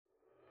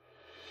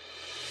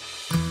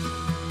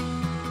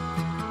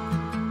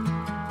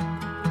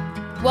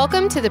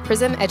Welcome to the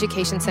Prism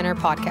Education Center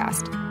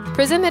podcast.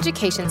 Prism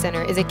Education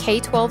Center is a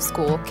K-12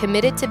 school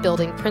committed to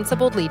building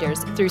principled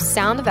leaders through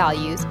sound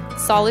values,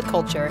 solid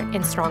culture,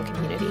 and strong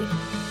community.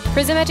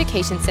 Prism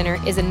Education Center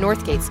is a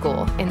Northgate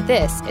school, and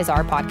this is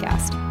our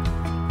podcast.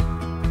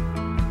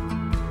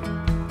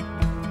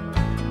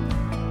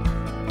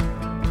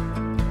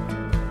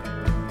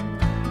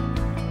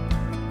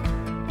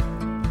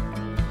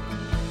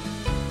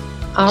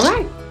 All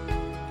right.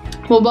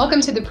 Well,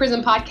 welcome to the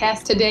Prism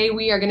podcast. Today,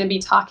 we are going to be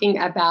talking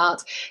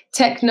about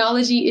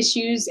technology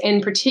issues,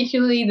 and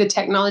particularly the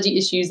technology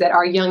issues that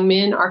our young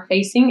men are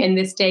facing in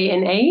this day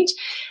and age.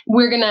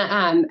 We're going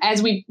to,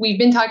 as we've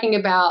been talking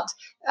about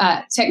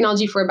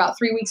technology for about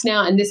 3 weeks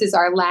now, and this is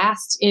our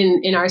last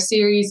in our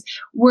series,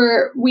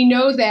 where we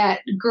know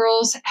that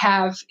girls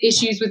have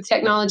issues with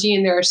technology,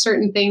 and there are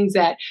certain things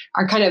that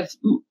are kind of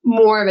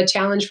more of a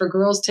challenge for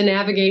girls to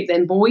navigate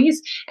than boys.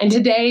 And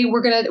today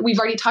we've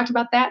already talked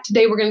about that.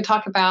 Today we're going to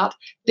talk about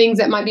things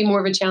that might be more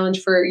of a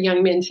challenge for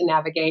young men to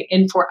navigate,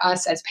 and for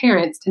us as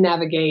parents to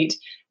navigate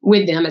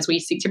with them as we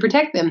seek to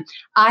protect them.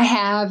 I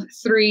have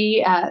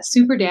three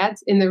super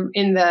dads on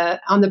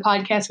the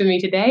podcast with me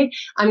today.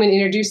 I'm going to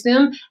introduce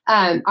them.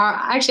 I'm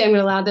going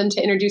to allow them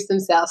to introduce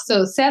themselves.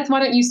 So Seth, why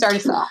don't you start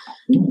us off?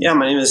 Yeah,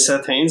 my name is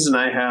Seth Haynes, and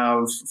I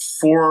have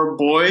 4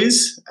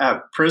 boys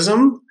at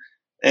Prism.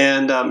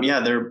 And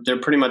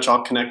they're pretty much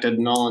all connected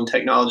and all in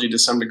technology to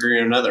some degree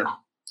or another.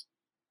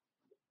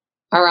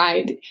 All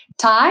right.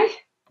 Ty?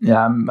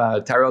 Yeah, I'm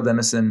Tyrell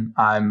Dennison.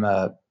 I'm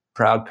a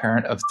proud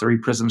parent of 3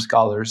 Prism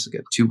scholars. I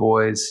got 2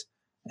 boys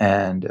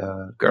and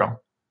a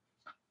girl.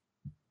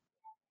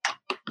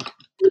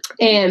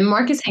 And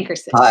Marcus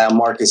Hankerson. Hi, I'm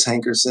Marcus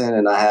Hankerson,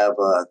 and I have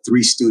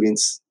 3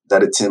 students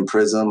that attend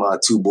Prism,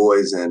 2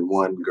 boys and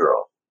 1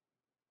 girl.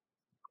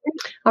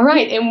 All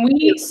right. And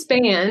we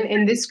span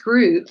in this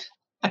group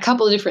a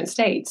couple of different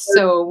states.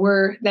 So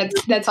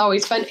that's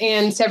always fun,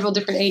 and several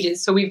different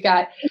ages. So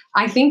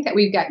I think that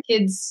we've got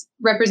kids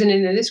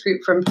represented in this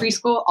group from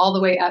preschool all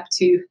the way up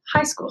to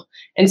high school.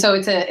 And so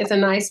it's a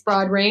nice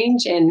broad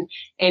range and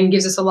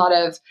gives us a lot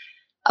of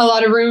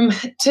room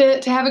to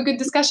have a good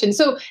discussion.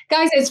 So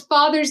guys, as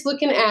fathers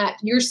looking at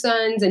your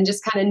sons and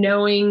just kind of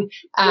knowing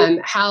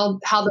how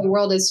the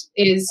world is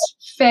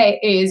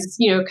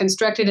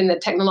constructed and the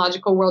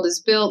technological world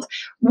is built,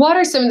 what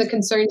are some of the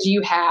concerns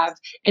you have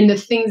and the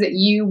things that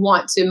you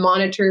want to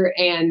monitor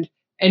and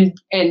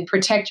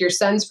protect your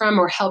sons from,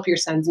 or help your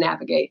sons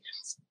navigate?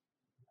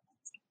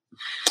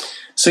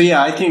 So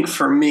yeah, I think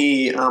for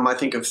me, I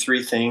think of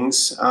 3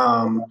 things.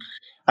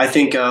 I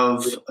think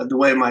of the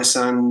way my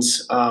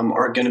sons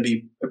are going to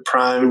be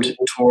primed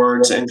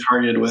towards and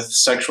targeted with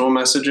sexual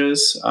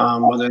messages,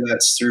 whether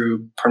that's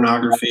through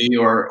pornography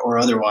or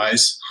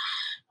otherwise.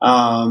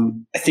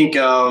 I think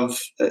of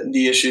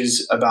the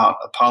issues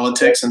about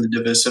politics and the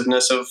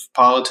divisiveness of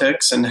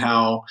politics, and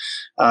how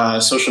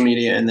social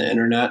media and the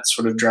internet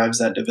sort of drives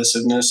that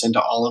divisiveness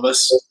into all of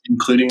us,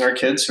 including our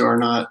kids who are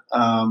not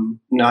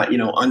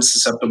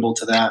unsusceptible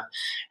to that.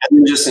 And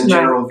then just in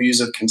general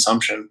views of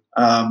consumption,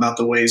 about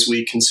the ways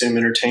we consume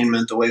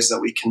entertainment, the ways that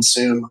we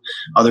consume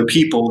other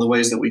people, the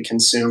ways that we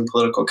consume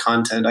political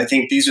content. I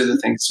think these are the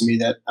things to me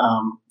that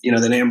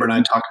that Amber and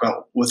I talk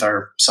about with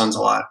our sons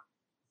a lot.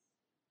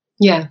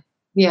 Yeah.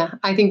 Yeah.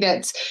 I think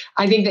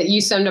that you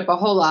summed up a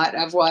whole lot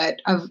of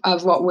what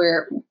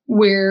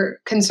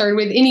we're concerned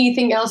with.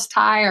 Anything else,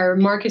 Ty or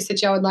Marcus,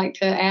 that y'all would like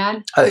to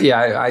add?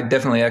 I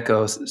definitely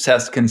echo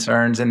Seth's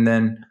concerns, and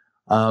then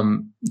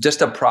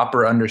just a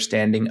proper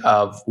understanding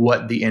of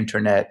what the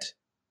internet,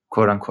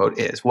 quote unquote,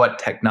 is, what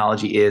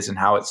technology is, and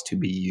how it's to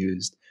be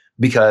used.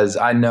 Because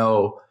I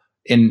know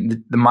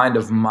in the mind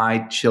of my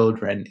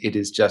children, it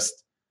is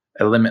just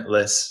a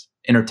limitless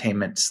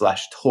entertainment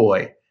 /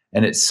 toy.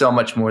 And it's so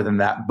much more than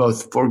that,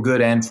 both for good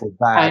and for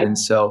bad. Right. And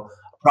so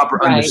a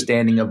proper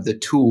understanding of the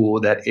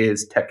tool that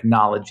is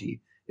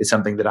technology is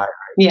something that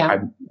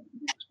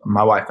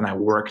my wife and I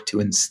work to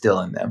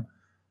instill in them.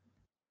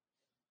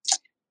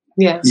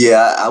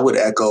 Yeah, I would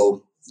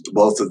echo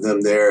both of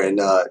them there, and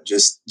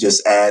just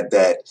add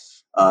that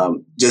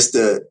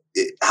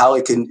how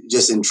it can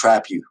just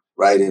entrap you,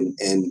 right, and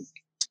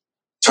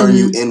turn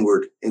you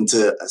inward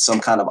into some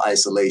kind of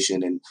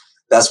isolation. And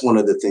that's one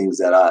of the things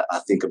that I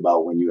think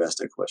about when you ask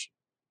that question.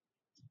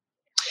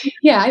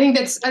 Yeah, I think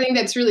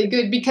that's really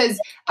good, because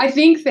I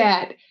think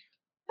that,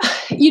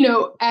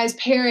 as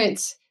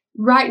parents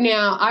right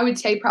now, I would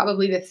say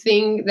probably the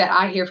thing that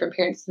I hear from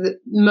parents the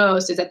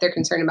most is that they're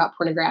concerned about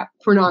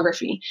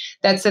pornography.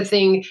 That's the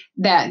thing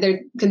that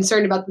they're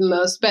concerned about the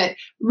most. But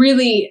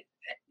really,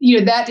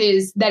 that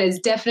is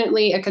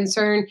definitely a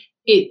concern.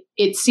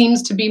 It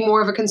seems to be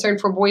more of a concern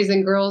for boys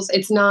than girls.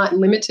 It's not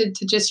limited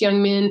to just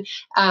young men.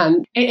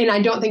 And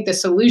I don't think the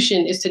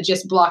solution is to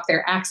just block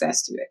their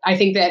access to it. I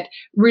think that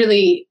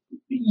really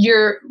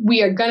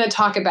we are going to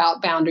talk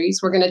about boundaries.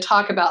 We're going to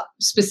talk about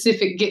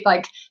specific,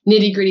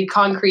 nitty gritty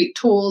concrete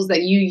tools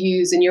that you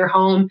use in your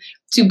home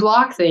to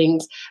block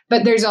things.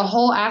 But there's a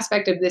whole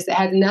aspect of this that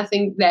has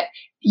nothing, that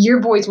your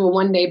boys will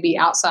one day be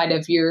outside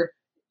of your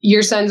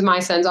your sons, my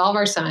sons, all of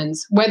our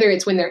sons, whether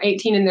it's when they're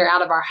 18 and they're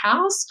out of our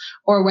house,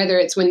 or whether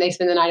it's when they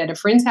spend the night at a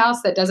friend's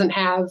house that doesn't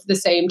have the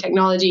same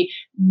technology,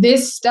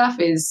 this stuff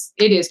is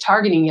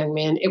targeting young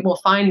men. It will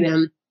find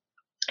them.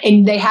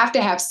 And they have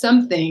to have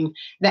something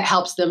that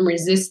helps them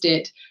resist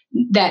it,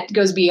 that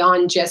goes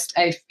beyond just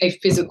a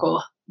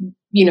physical,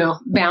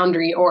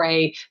 boundary or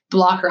a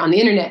blocker on the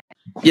internet.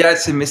 Yeah,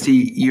 so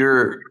Misty,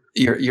 you're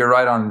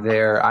right on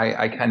there.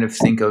 I kind of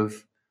think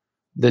of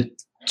the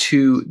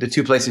two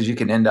places you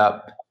can end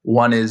up.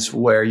 One is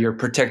where you're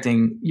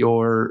protecting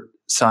your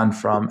son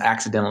from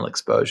accidental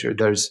exposure.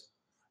 There's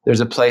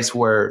a place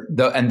where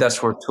and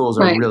that's where tools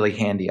are really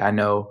handy. I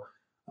know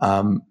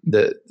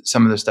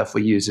some of the stuff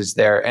we use is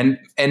there, and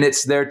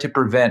it's there to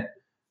prevent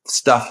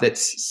stuff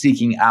that's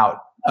seeking out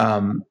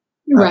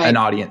an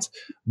audience.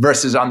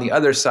 Versus on the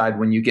other side,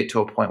 when you get to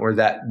a point where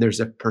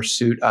there's a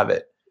pursuit of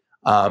it,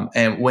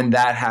 and when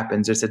that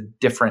happens, it's a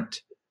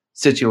different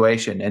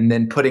situation. And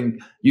then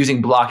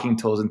using blocking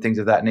tools and things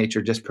of that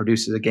nature just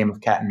produces a game of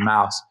cat and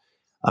mouse.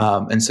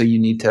 And so you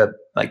need to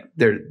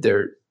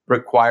there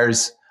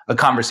requires a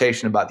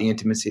conversation about the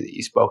intimacy that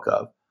you spoke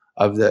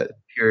of the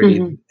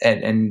purity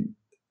and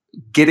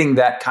getting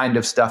that kind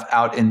of stuff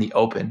out in the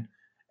open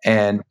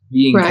and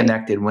being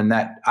connected when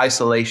that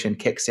isolation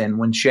kicks in,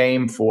 when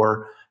shame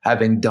for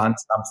having done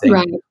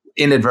something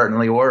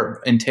inadvertently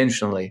or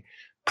intentionally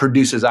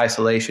produces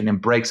isolation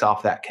and breaks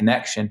off that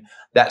connection.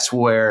 That's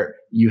where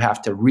you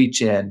have to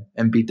reach in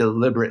and be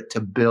deliberate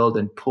to build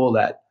and pull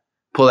that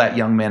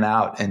young man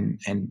out and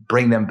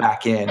bring them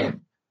back in and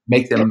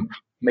make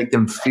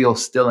them feel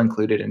still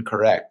included and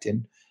correct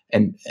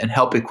and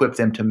help equip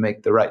them to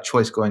make the right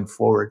choice going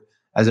forward,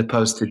 as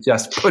opposed to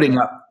just putting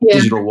up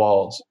digital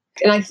walls.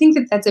 And I think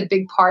that that's a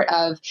big part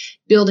of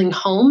building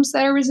homes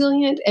that are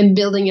resilient and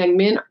building young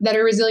men that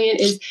are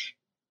resilient is,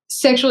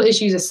 sexual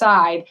issues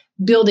aside,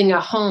 building a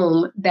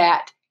home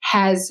that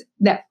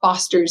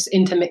fosters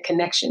intimate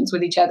connections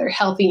with each other,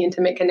 healthy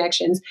intimate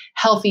connections,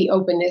 healthy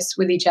openness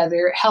with each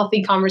other,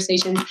 healthy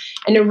conversations,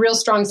 and a real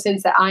strong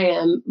sense that I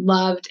am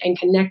loved and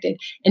connected.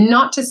 And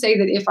not to say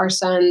that if our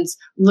sons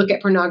look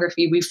at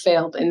pornography, we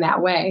failed in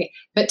that way,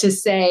 but to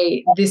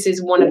say this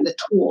is one of the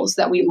tools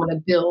that we want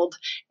to build.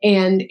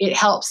 And it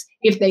helps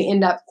if they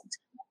end up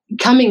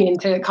coming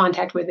into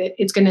contact with it.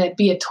 It's going to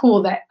be a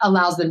tool that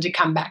allows them to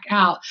come back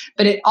out.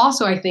 But it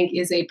also, I think,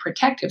 is a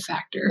protective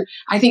factor.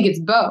 I think it's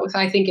both.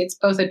 I think it's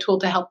both a tool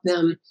to help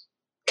them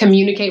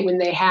communicate when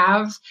they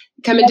have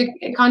come into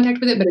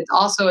contact with it, but it's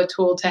also a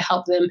tool to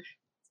help them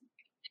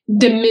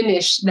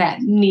diminish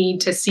that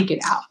need to seek it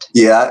out.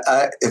 Yeah,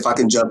 if I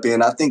can jump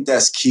in, I think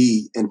that's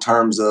key in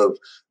terms of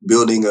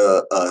building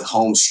a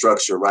home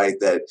structure, right,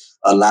 that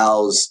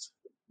allows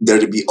there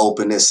to be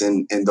openness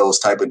in those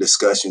type of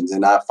discussions.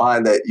 And I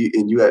find that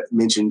you had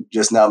mentioned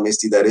just now,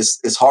 Misty, that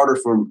it's harder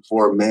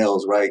for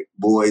males, right,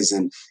 boys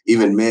and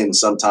even men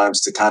sometimes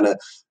to kind of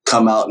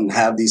come out and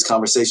have these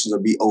conversations or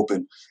be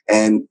open.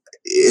 And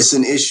it's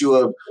an issue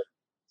of,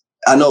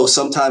 I know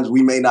sometimes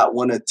we may not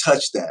want to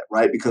touch that,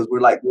 right, because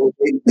we're like, well,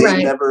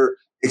 they never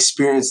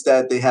experienced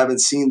that. They haven't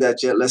seen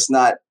that yet. Let's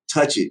not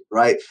touch it,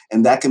 right?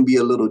 And that can be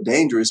a little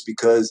dangerous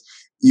because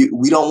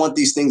we don't want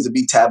these things to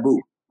be taboo.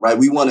 Right,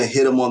 we want to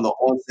hit them on the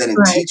onset and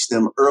teach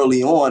them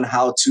early on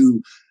how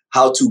to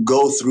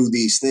go through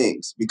these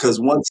things. Because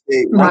once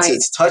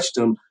it's touched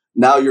them,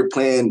 now you're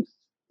being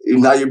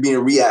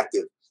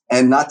reactive.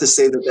 And not to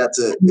say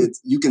that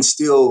you can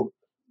still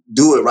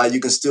do it, right?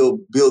 You can still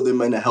build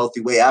them in a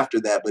healthy way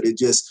after that, but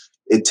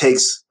it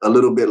takes a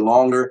little bit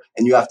longer,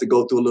 and you have to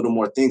go through a little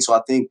more things. So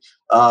I think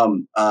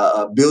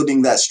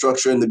building that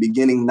structure in the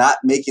beginning, not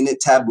making it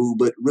taboo,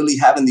 but really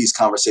having these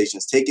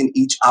conversations, taking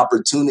each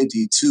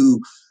opportunity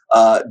to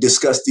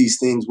discuss these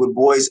things with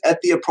boys at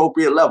the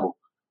appropriate level,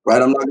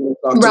 right? I'm not going to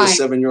talk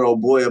to a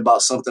 7-year-old boy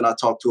about something I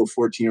talked to a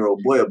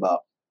 14-year-old boy about.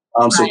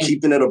 So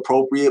keeping it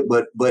appropriate,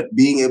 but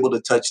being able to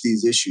touch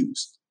these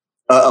issues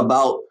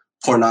about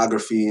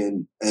pornography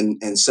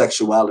and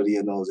sexuality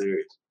in those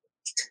areas.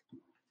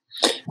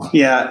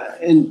 Yeah,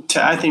 and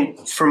I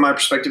think from my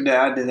perspective, to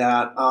add to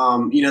that,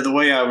 the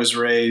way I was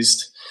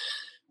raised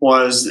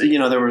was,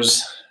 there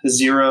was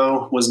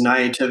zero was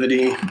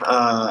naivety,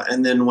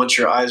 and then once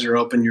your eyes are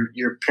open,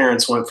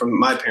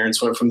 my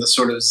parents went from the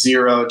sort of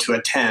 0 to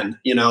a 10.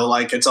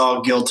 Like it's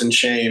all guilt and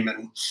shame,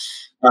 and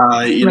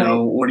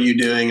what are you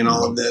doing, and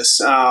all of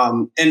this.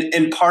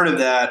 And part of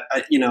that,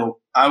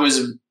 I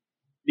was,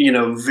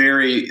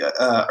 very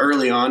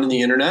early on in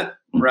the internet,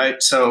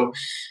 right? So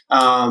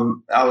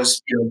I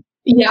was,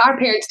 our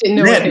parents didn't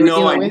know. They had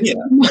no idea.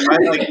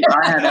 Right? Like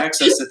I had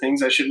access to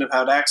things I shouldn't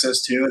have had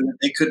access to, and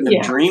they couldn't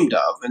have dreamed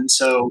of. And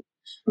so,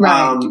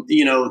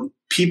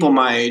 people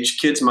my age,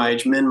 kids my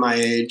age, men my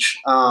age,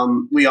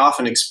 we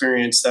often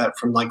experience that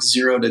from like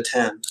 0 to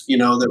 10.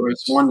 There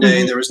was one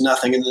day there was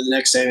nothing, and then the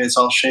next day it's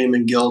all shame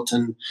and guilt.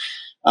 And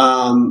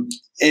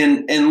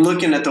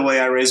looking at the way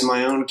I raise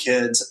my own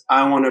kids,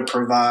 I want to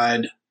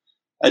provide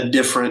a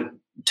different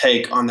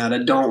take on that. I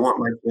don't want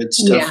my kids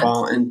to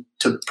fall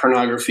into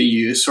pornography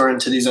use or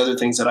into these other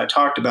things that I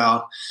talked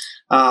about.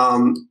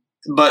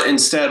 but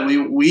instead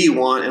we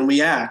want and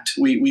we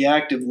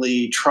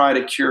actively try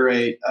to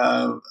curate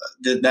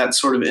that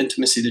sort of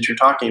intimacy that you're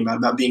talking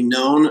about being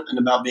known and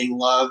about being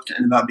loved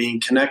and about being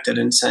connected,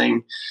 and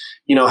saying,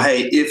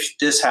 hey, if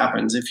this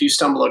happens, if you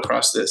stumble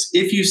across this,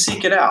 if you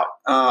seek it out,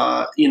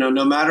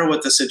 no matter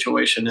what the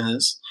situation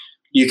is,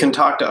 you can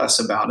talk to us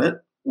about it.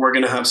 We're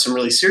going to have some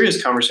really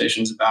serious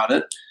conversations about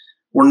it.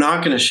 We're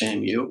not going to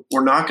shame you.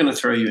 We're not going to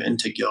throw you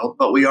into guilt,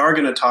 but we are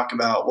going to talk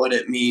about what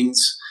it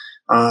means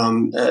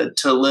to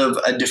live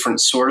a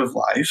different sort of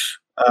life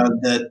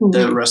that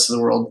the rest of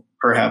the world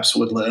perhaps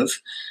would live.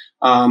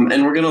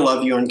 And we're going to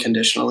love you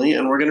unconditionally,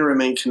 and we're going to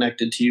remain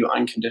connected to you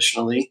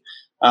unconditionally.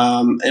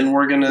 And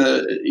we're going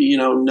to,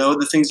 know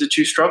the things that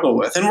you struggle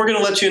with, and we're going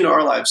to let you into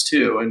our lives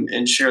too,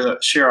 and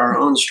share our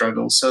own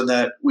struggles, so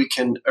that we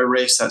can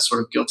erase that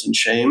sort of guilt and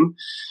shame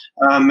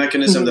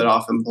mechanism that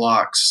often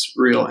blocks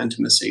real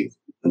intimacy.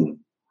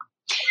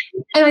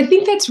 And I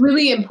think that's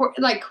really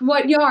important. Like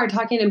what y'all are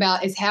talking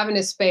about is having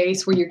a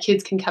space where your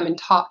kids can come and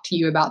talk to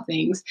you about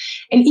things.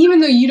 And even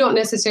though you don't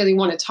necessarily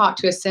want to talk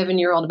to a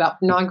 7-year-old about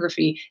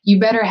pornography, you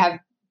better have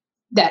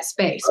that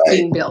space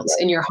being built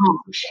in your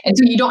home. And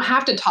so you don't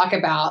have to talk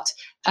about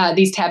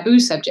these taboo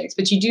subjects,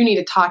 but you do need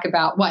to talk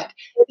about what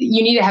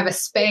you need to have a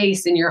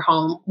space in your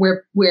home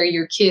where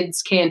your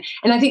kids can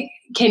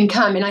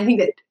come. And I think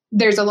that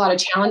there's a lot of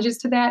challenges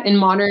to that in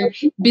modern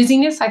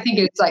busyness. I think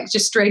it's like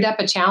just straight up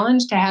a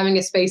challenge to having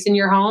a space in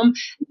your home.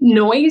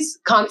 Noise,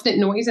 constant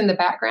noise in the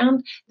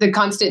background, the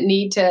constant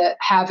need to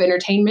have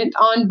entertainment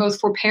on, both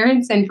for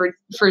parents and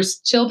for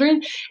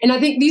children. And I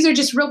think these are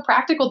just real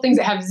practical things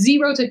that have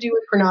zero to do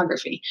with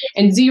pornography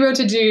and zero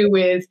to do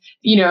with,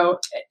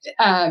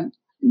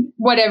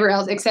 whatever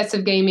else,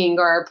 excessive gaming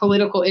or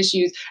political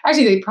issues.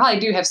 Actually, they probably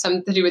do have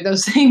something to do with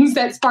those things.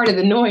 That's part of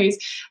the noise.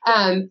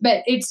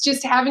 But it's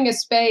just having a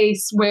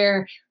space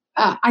where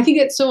I think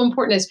it's so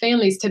important as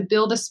families to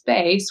build a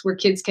space where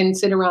kids can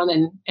sit around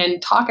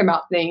and talk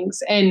about things.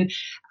 And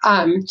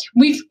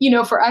we've,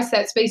 for us,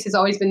 that space has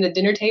always been the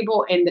dinner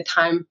table and the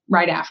time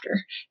right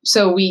after.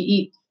 So we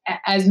eat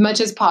as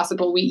much as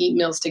possible. We eat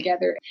meals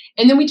together.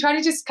 And then we try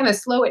to just kind of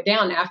slow it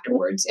down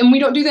afterwards. And we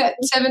don't do that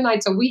 7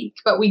 nights a week,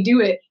 but we do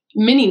it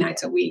many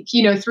nights a week,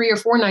 3 or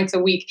 4 nights a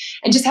week,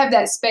 and just have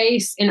that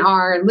space in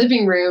our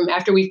living room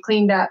after we've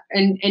cleaned up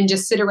and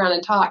just sit around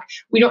and talk.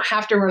 We don't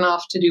have to run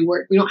off to do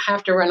work. We don't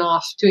have to run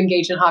off to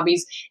engage in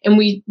hobbies. And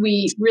we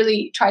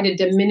really try to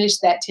diminish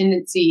that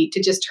tendency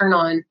to just turn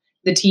on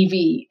the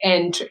TV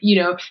and,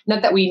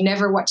 not that we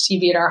never watch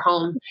TV at our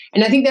home.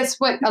 And I think that's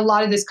what a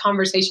lot of this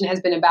conversation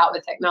has been about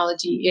with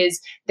technology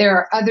is there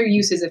are other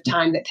uses of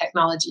time that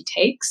technology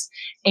takes.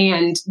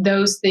 And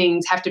those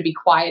things have to be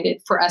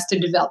quieted for us to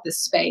develop this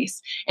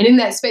space. And in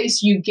that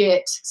space, you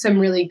get some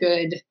really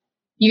good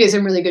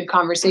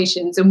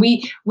conversations. And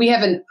we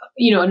have an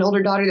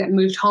older daughter that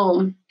moved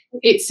home.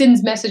 It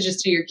sends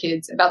messages to your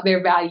kids about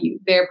their value,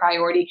 their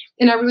priority.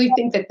 And I really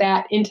think that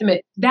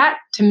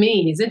to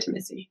me is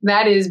intimacy.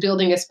 That is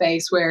building a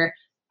space where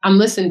I'm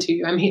listened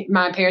to.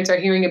 My parents are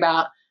hearing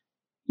about,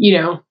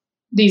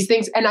 these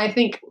things. And I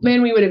think,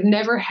 man, we would have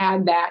never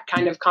had that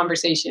kind of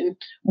conversation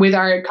with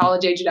our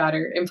college age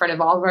daughter in front of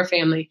all of our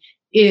family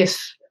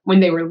if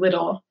when they were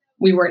little,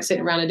 we weren't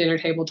sitting around a dinner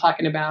table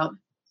talking about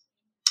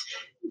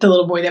the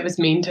little boy that was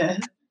mean to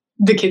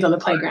the kids on the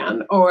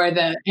playground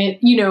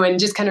and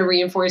just kind of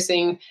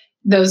reinforcing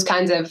those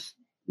kinds of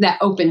that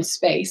open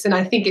space. And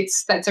I think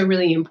that's a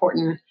really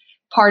important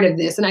part of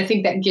this. And I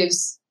think that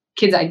gives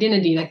kids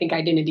identity. And I think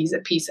identity is a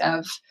piece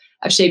of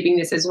shaping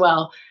this as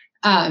well.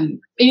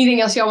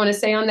 Anything else y'all want to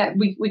say on that?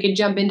 We could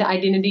jump into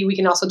identity. We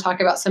can also talk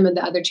about some of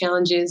the other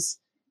challenges.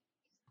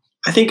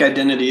 I think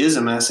identity is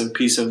a massive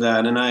piece of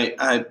that. And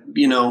I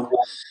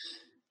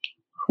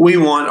we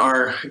want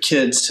our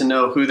kids to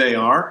know who they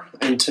are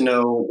and to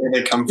know where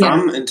they come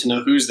from and to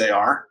know whose they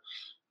are.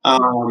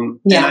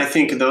 And I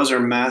think those are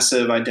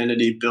massive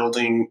identity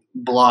building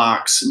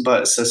blocks,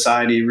 but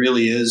society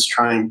really is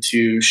trying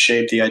to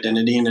shape the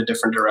identity in a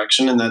different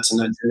direction. And that's an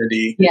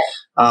identity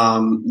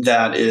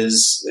that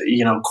is,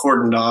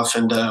 cordoned off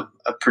into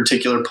a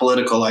particular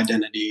political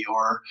identity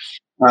or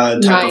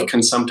type of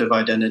consumptive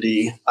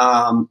identity.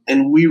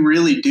 And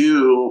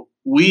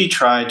we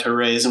try to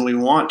raise and we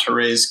want to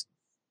raise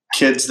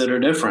kids that are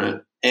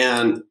different,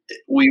 and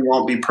we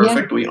won't be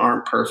perfect. We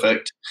aren't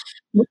perfect,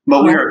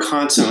 but we are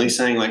constantly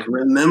saying, like,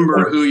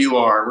 remember who you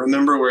are,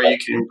 remember where you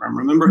came from,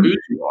 remember who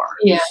you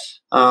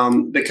are.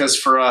 Because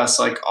for us,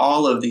 like,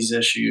 all of these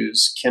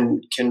issues can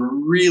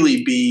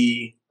really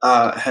be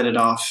headed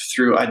off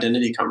through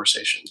identity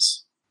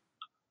conversations.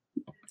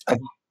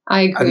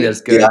 I agree. I think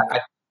that's good. Yeah.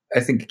 I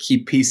think a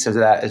key piece of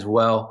that as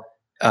well,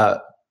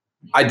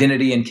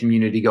 identity and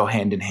community go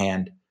hand in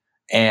hand,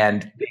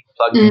 and being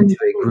plugged into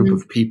a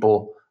group of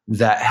people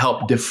that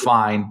help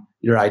define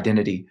your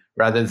identity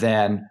rather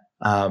than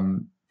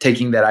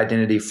taking that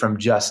identity from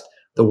just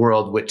the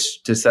world,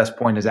 which to Seth's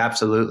point is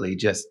absolutely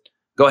just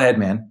go ahead,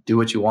 man, do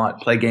what you want,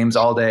 play games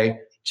all day,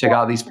 check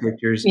out these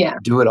pictures,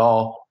 do it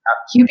all.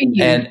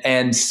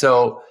 And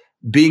so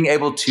being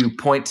able to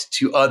point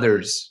to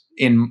others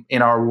in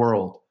our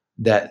world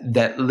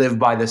that live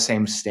by the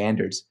same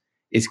standards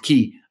is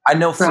key. I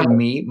know for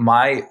me,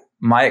 my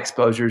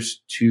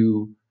exposures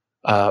to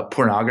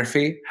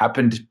pornography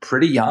happened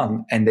pretty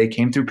young, and they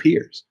came through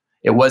peers.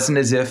 It wasn't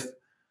as if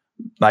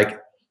like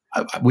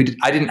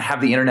I didn't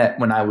have the internet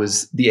when I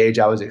was the age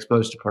I was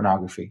exposed to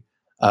pornography.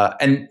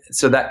 And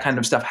so that kind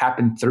of stuff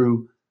happened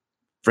through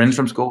friends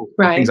from school,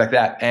 things like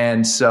that.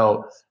 And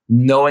so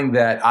knowing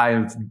that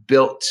I've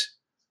built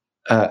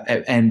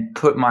and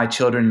put my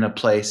children in a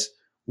place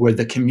where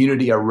the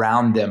community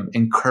around them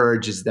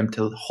encourages them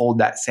to hold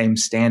that same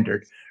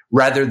standard,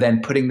 rather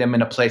than putting them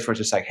in a place where it's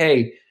just like,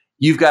 hey,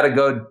 you've got to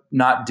go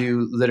not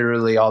do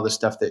literally all the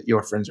stuff that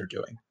your friends are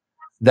doing.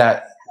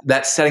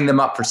 That's setting them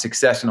up for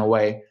success in a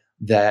way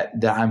that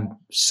I'm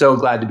so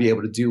glad to be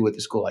able to do with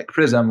a school like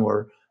Prism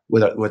or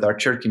with our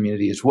church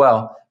community as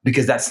well,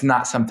 because that's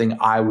not something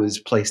I was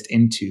placed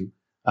into.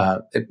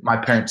 My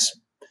parents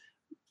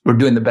were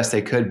doing the best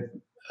they could,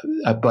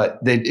 but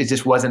it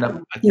just wasn't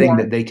a thing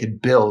that they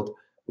could build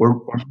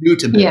or knew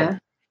to build. Yeah.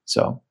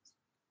 So.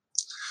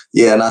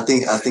 Yeah, and I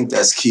think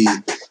that's key.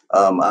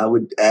 I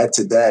would add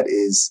to that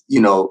is, I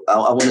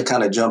want to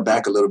kind of jump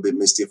back a little bit,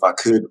 Misty, if I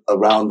could,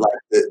 around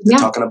like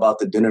talking about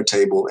the dinner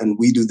table. And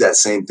we do that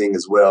same thing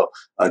as well.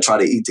 Try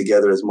to eat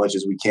together as much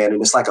as we can.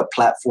 And it's like a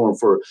platform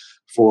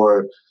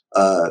for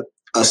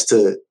us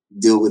to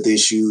deal with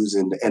issues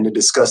and to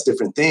discuss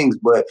different things.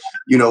 But,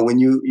 when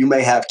you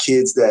may have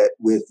kids that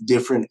with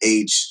different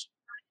age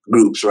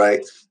groups,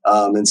 right?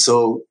 And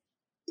so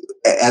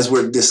as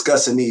we're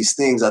discussing these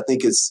things, I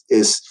think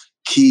it's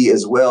key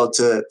as well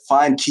to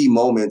find key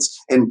moments.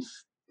 And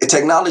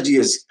technology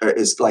is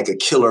like a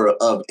killer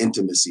of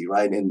intimacy,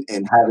 right? And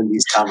having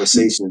these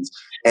conversations.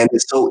 And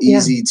it's so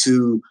easy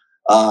to,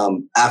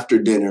 after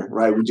dinner,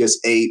 right? We just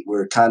ate,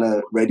 we're kind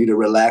of ready to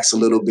relax a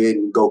little bit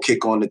and go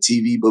kick on the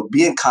TV, but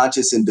being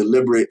conscious and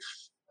deliberate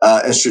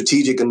and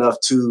strategic enough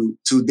to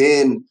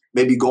then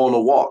maybe go on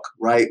a walk,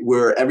 right?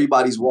 Where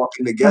everybody's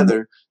walking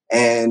together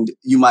and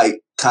you might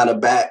kind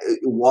of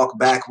walk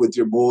back with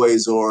your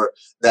boys or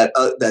that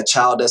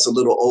child that's a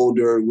little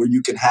older, where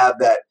you can have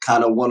that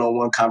kind of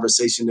one-on-one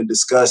conversation to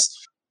discuss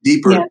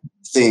deeper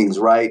things,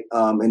 right?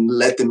 And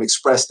let them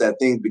express that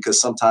thing,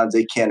 because sometimes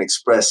they can't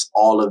express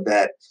all of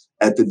that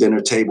at the dinner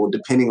table,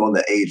 depending on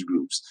the age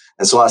groups.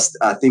 And so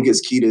I think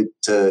it's key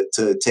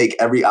to take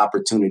every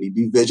opportunity,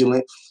 be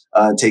vigilant,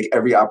 take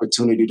every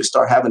opportunity to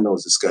start having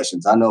those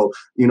discussions. I know,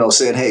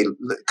 saying, hey,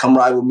 come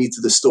ride with me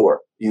to the store,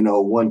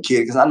 one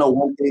kid, because I know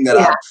one thing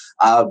that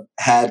I've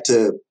had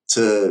to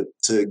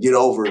get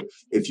over,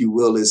 if you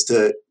will, is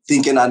to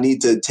thinking I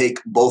need to take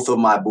both of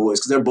my boys,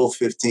 because they're both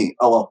 15.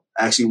 Oh, well,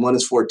 actually one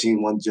is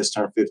 14, one just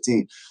turned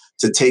 15,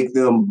 to take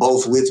them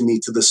both with me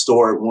to the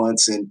store at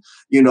once. And,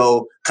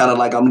 kind of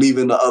like I'm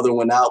leaving the other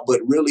one out, but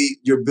really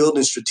you're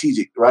building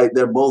strategic, right?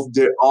 All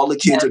the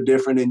kids are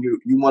different, and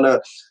you want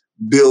to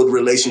build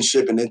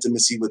relationship and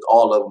intimacy with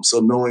all of them. So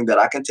knowing that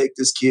I can take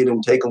this kid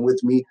and take them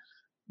with me,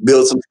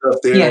 build some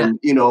stuff there, and,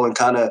 and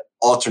kind of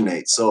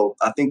alternate. So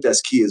I think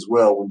that's key as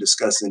well when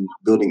discussing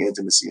building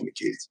intimacy in the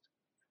kids.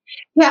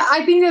 Yeah,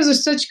 I think those are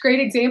such great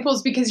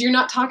examples, because you're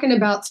not talking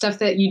about stuff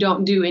that you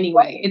don't do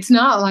anyway. It's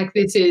not like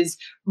this is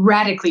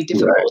radically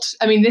difficult. Right.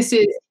 I mean,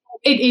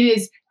 it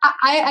is,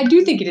 I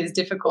do think it is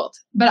difficult,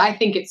 but I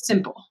think it's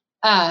simple.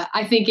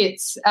 I think it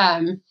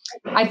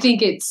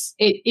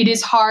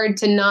is hard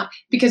to not,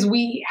 because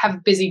we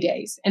have busy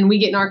days and we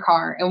get in our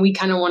car and we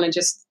kind of want to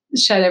just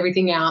shut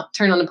everything out,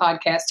 turn on the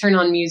podcast, turn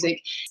on music,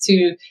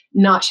 to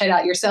not shut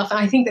out yourself. And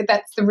I think that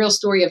that's the real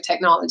story of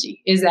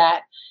technology, is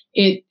that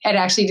it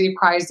actually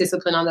requires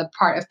discipline on the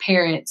part of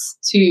parents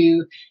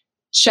to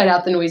shut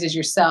out the noises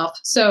yourself.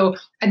 So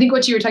I think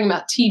what you were talking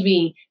about,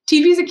 TV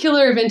is a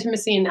killer of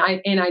intimacy and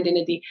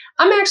identity.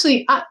 I'm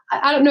actually,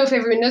 I don't know if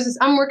everyone knows this,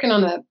 I'm working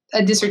on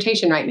a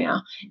dissertation right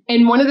now.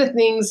 And one of the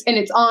things, and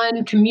it's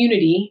on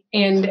community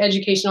and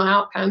educational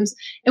outcomes.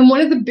 And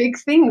one of the big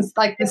things,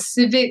 like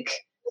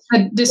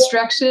the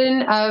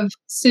destruction of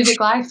civic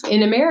life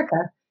in America,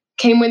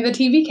 came when the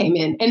TV came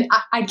in. And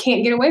I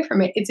can't get away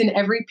from it. It's in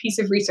every piece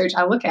of research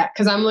I look at,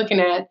 because I'm looking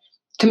at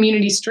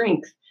community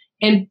strength.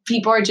 And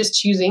people are just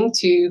choosing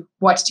to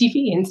watch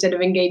TV instead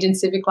of engage in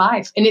civic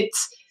life. And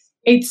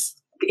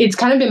it's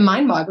kind of been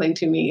mind-boggling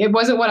to me. It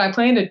wasn't what I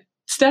planned to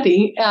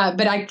study,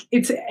 but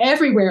it's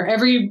everywhere.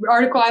 Every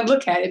article I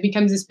look at, it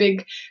becomes this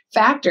big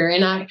factor.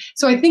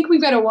 So I think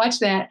we've got to watch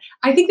that.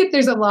 I think that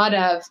there's a lot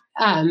of,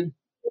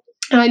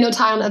 and I know,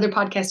 Ty, on other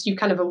podcasts, you've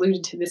kind of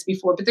alluded to this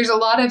before, but there's a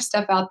lot of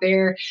stuff out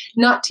there,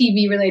 not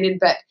TV related,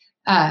 but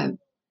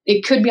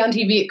it could be on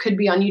TV, it could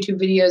be on YouTube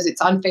videos,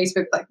 it's on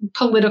Facebook, like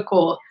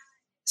political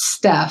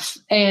stuff.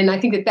 And I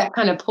think that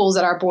kind of pulls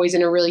at our boys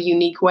in a really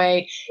unique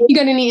way. You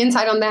got any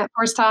insight on that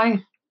first,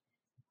 Ty?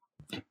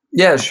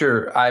 Yeah,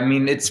 sure. I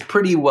mean, it's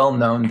pretty well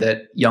known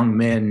that young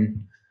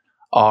men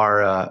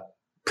are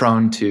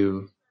prone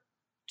to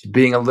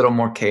being a little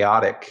more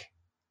chaotic,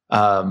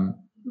 and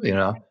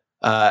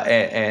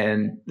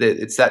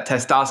it's that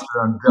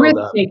testosterone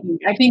buildup. Risk-taking,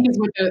 I think, is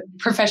what the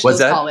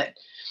professionals call it.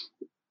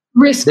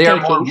 Risk-taking. They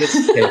are more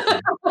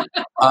risk-taking.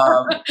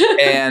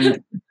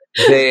 And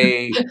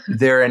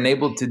they're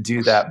enabled to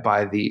do that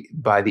by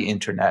the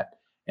internet,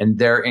 and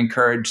they're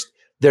encouraged.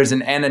 There's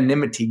an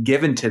anonymity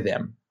given to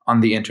them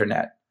on the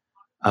internet.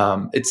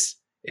 It's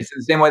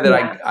the same way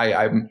that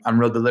I'm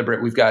real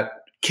deliberate. We've got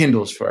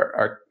Kindles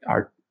for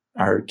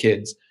our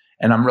kids,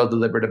 and I'm real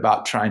deliberate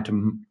about trying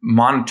to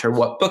monitor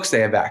what books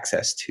they have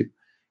access to.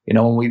 You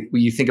know, when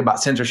you think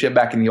about censorship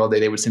back in the old day,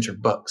 they would censor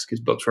books because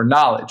books were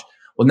knowledge.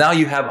 Well, now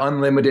you have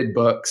unlimited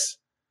books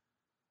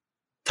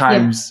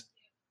times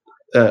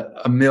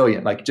a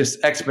million, like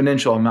just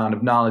exponential amount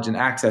of knowledge and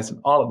access and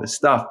all of this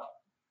stuff.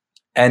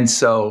 And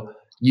so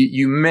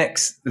you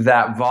mix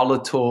that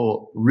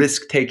volatile,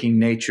 risk-taking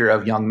nature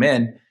of young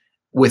men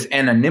with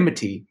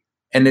anonymity,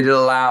 and it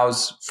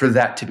allows for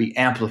that to be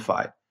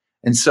amplified.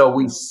 And so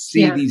we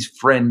see these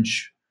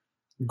fringe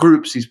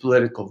groups, these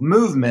political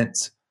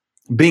movements,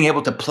 being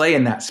able to play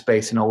in that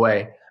space in a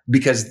way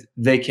because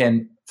they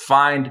can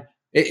find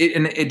it,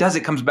 and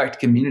it comes back to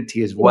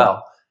community as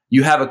well.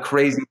 You have a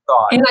crazy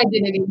thought and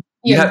identity.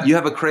 You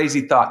have a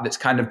crazy thought that's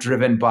kind of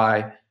driven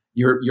by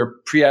your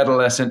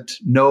pre-adolescent,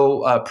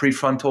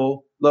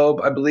 prefrontal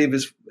lobe, I believe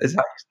is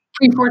how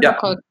prefrontal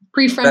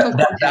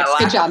cortex.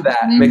 Good job. That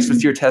mixed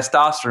with your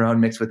testosterone,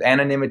 mixed with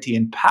anonymity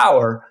and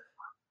power,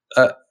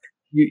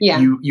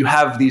 you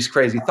have these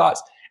crazy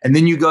thoughts, and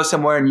then you go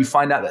somewhere and you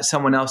find out that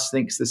someone else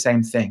thinks the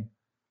same thing,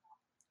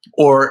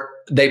 or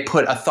they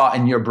put a thought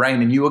in your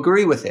brain and you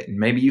agree with it, and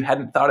maybe you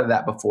hadn't thought of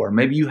that before,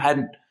 maybe you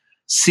hadn't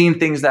seen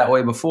things that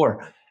way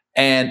before,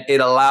 and it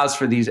allows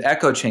for these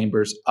echo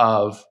chambers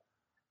of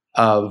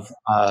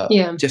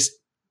just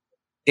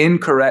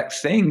incorrect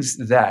things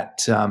that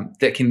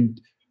can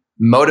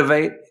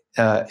motivate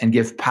and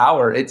give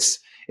power. It's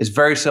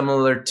very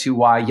similar to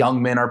why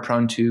young men are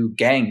prone to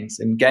gangs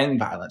and gang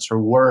violence,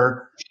 or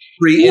were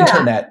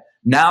pre-internet.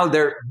 Now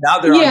they're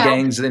on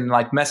gangs and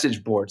like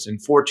message boards and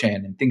 4chan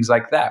and things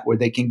like that, where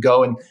they can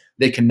go and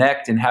they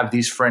connect and have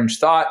these fringe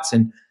thoughts,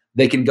 and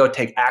they can go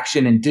take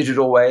action in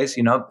digital ways.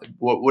 You know,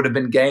 what would have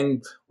been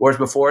gang wars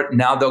before,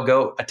 now they'll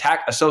go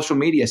attack a social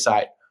media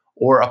site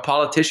or a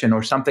politician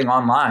or something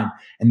online,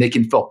 and they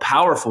can feel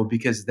powerful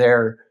because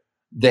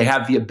they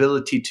have the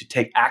ability to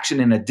take action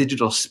in a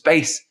digital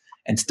space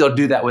and still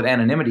do that with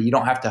anonymity. You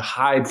don't have to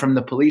hide from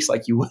the police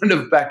like you would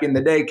have back in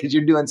the day because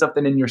you're doing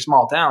something in your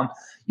small town.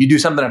 You do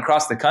something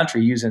across the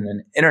country using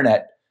an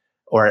internet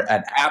or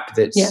an app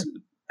that's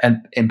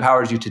and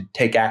empowers you to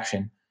take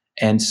action.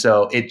 And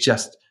so it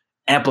just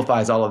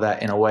amplifies all of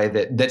that in a way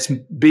that's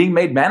being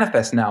made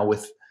manifest now.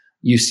 With,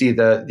 you see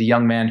the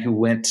young man who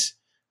went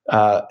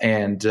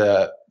and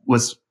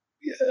was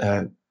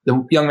the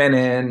young man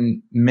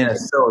in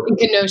Minnesota. In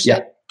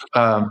Kenosha.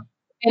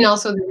 And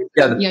also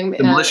the young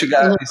the militia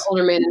guys.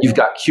 Older man. You've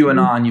got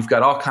QAnon. You've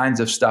got all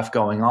kinds of stuff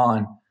going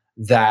on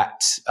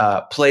that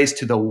plays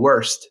to the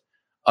worst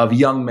of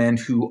young men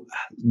who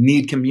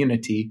need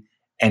community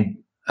and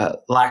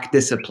lack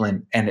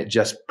discipline, and it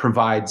just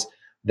provides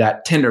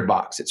that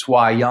tinderbox. It's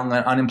why young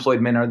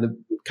unemployed men are the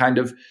kind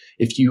of,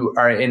 if you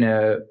are in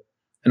a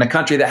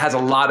country that has a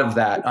lot of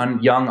that,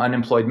 young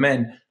unemployed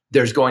men,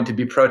 there's going to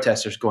be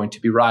protests, there's going to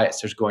be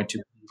riots, there's going to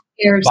be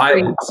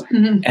violence.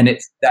 And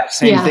it's that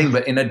same thing,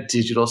 but in a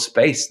digital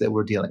space that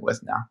we're dealing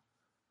with now.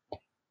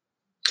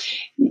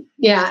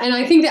 Yeah, and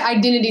I think that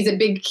identity is a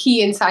big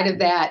key inside of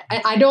that.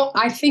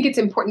 I think it's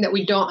important that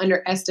we don't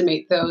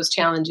underestimate those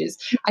challenges.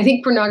 I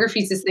think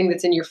pornography is this thing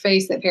that's in your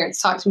face that parents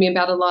talk to me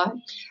about a lot.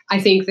 I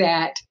think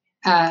that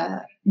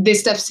this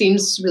stuff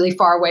seems really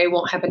far away,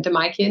 won't happen to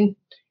my kid.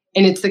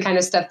 And it's the kind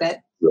of stuff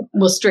that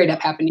will straight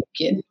up happen to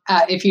your kid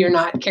if you're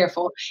not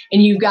careful.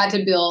 And you've got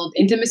to build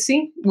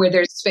intimacy where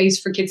there's space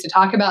for kids to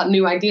talk about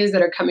new ideas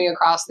that are coming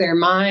across their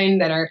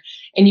mind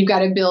and you've got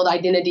to build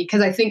identity,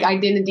 because I think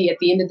identity at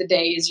the end of the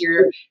day is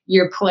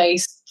your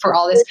place for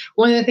all this.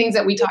 One of the things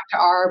that we talk to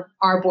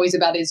our boys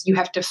about is you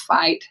have to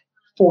fight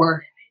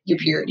for your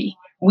purity.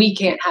 We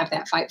can't have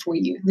that fight for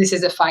you. This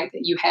is a fight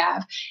that you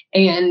have.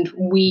 And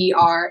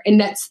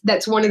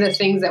that's one of the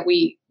things that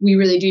we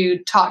really do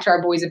talk to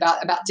our boys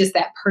about just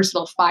that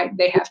personal fight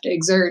they have to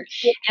exert.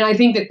 And I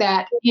think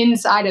that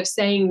inside of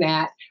saying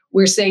that,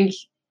 we're saying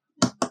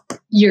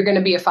you're going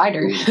to be a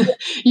fighter.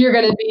 You're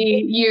going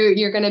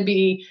to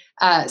be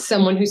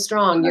someone who's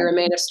strong. You're a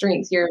man of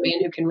strength. You're a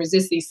man who can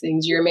resist these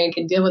things. You're a man who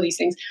can deal with these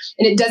things.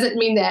 And it doesn't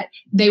mean that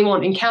they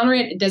won't encounter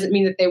it. It doesn't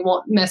mean that they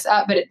won't mess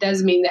up, but it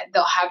does mean that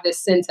they'll have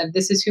this sense of,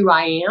 this is who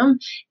I am.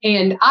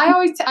 And I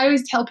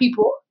always tell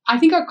people, I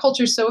think our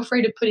culture is so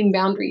afraid of putting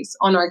boundaries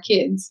on our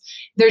kids.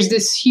 There's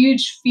this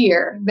huge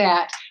fear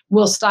that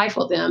will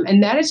stifle them.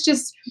 And that is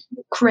just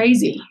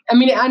crazy. I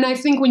mean, and I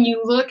think when you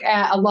look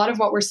at a lot of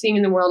what we're seeing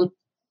in the world,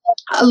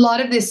 a lot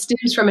of this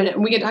stems from it.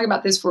 And we can talk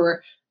about this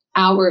for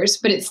hours,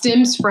 but it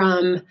stems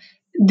from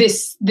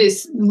this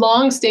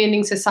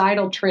long-standing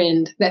societal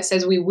trend that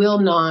says we will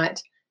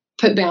not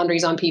put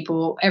boundaries on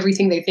people.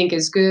 Everything they think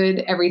is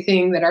good,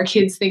 everything that our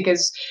kids think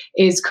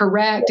is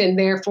correct, and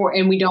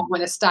we don't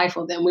want to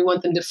stifle them. We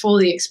want them to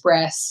fully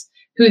express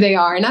who they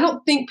are. And I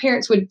don't think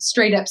parents would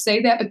straight up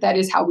say that, but that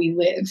is how we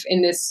live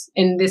in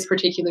this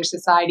particular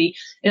society.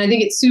 And I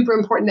think it's super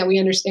important that we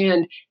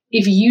understand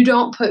If you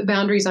don't put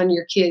boundaries on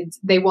your kids,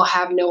 they will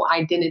have no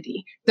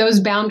identity. Those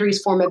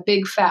boundaries form a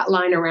big fat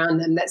line around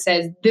them that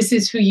says, this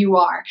is who you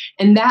are.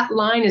 And that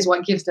line is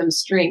what gives them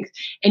strength.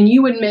 And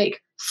you would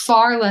make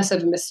far less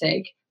of a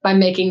mistake by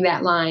making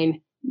that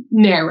line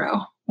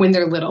narrow when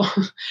they're little.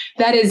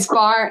 That is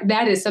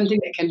something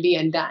that can be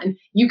undone.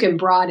 You can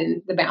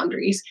broaden the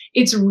boundaries.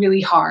 It's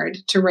really hard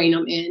to rein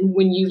them in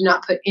when you've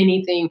not put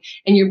anything,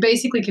 and you're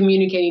basically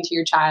communicating to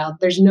your child.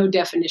 There's no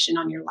definition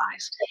on your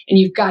life, and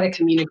you've got to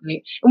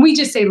communicate. And we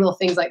just say little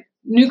things like,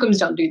 Newcombs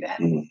don't do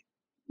that.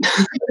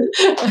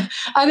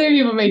 Other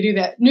people may do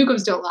that.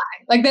 Newcombs don't lie.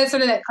 Like that's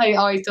sort of that Clay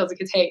always tells the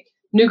kids, hey,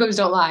 Newcombs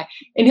don't lie.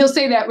 And he'll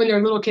say that when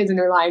they're little kids and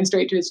they're lying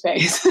straight to his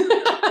face.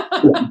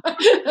 So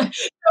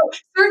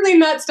certainly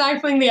not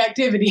stifling the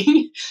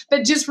activity,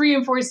 but just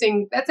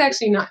reinforcing that's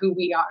actually not who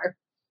we are.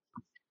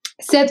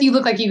 Seth, you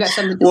look like you got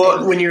something to say.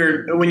 Well,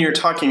 when you're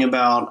talking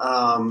about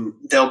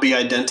they'll be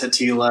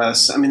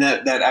identity-less, I mean,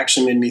 that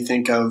actually made me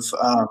think of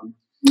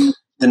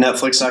the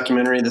Netflix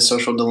documentary, The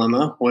Social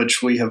Dilemma,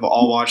 which we have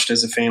all watched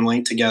as a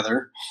family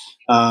together.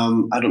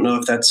 I don't know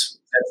if that's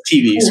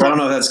TV, so I don't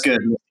know if that's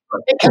good.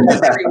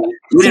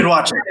 We did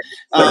watch it.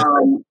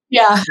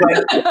 Yeah.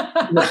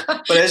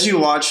 But as you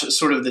watch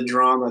sort of the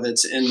drama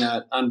that's in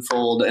that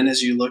unfold, and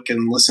as you look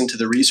and listen to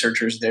the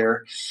researchers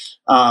there,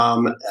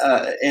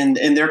 and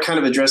they're kind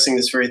of addressing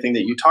this very thing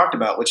that you talked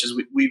about, which is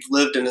we've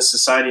lived in a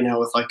society now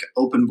with like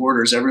open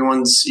borders.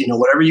 Everyone's,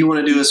 whatever you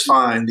want to do is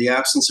fine. The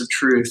absence of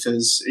truth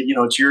is,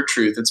 it's your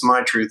truth. It's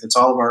my truth. It's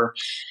all of our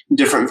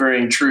different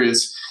varying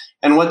truths.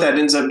 And what that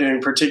ends up doing,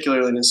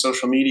 particularly in the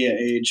social media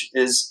age,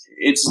 is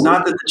it's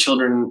not that the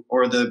children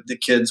or the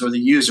kids or the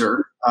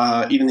user,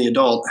 even the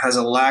adult, has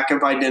a lack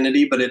of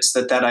identity, but it's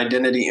that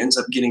identity ends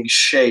up getting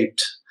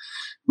shaped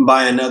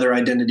by another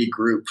identity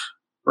group,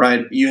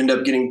 right? You end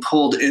up getting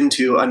pulled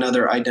into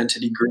another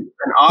identity group.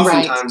 And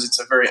oftentimes it's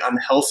a very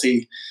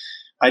unhealthy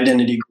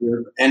identity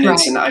group. And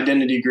it's an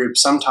identity group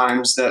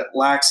sometimes that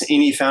lacks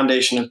any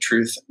foundation of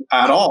truth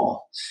at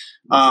all.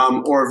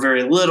 Or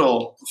very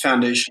little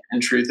foundation in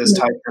truth, as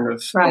Ty kind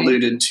of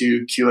alluded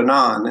to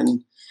QAnon.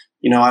 And,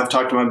 I've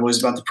talked to my boys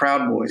about the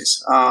Proud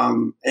Boys,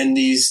 and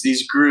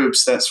these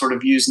groups that sort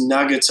of use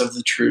nuggets of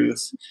the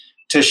truth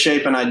to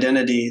shape an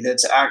identity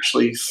that's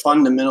actually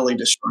fundamentally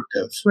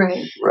destructive.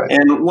 Right.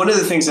 And one of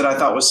the things that I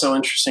thought was so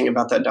interesting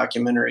about that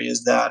documentary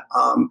is that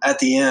at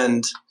the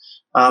end,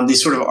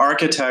 these sort of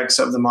architects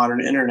of the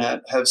modern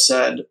internet have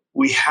said,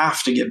 we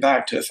have to get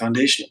back to a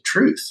foundation of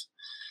truth.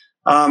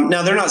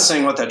 Now, they're not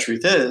saying what that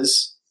truth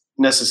is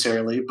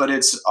necessarily, but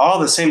it's all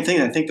the same thing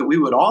I think that we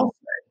would all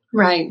say,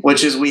 right?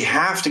 Which is we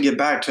have to get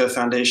back to a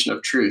foundation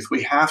of truth.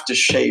 We have to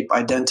shape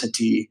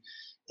identity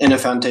in a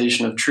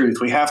foundation of truth.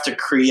 We have to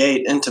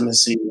create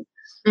intimacy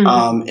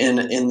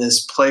in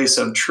this place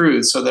of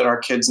truth so that our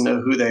kids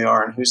know who they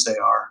are and whose they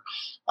are.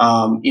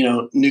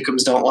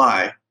 Newcombs don't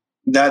lie.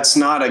 That's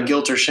not a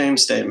guilt or shame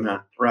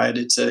statement, right?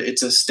 It's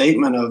a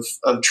statement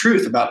of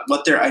truth about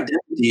what their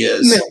identity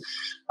is. Yeah.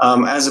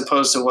 As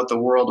opposed to what the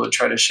world would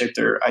try to shape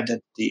their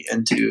identity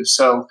into.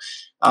 So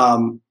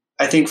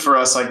I think for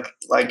us,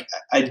 like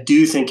I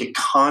do think it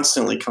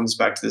constantly comes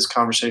back to this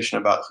conversation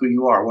about who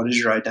you are. What is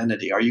your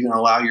identity? Are you going to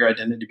allow your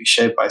identity to be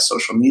shaped by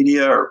social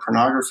media or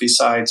pornography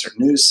sites or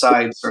news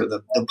sites or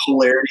the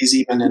polarities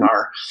even in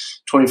our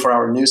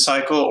 24-hour news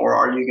cycle? Or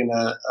are you going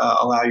to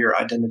allow your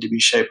identity to be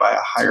shaped by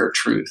a higher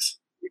truth?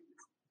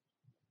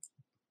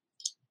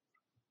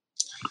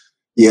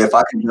 Yeah, if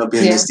I can jump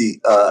in, Misty,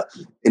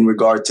 in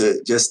regard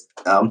to just,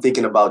 I'm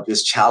thinking about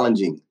just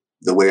challenging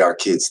the way our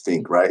kids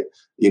think, right?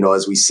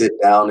 As we sit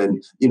down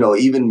and,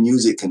 even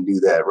music can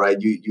do that,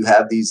 right? You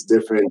have these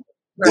different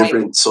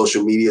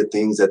social media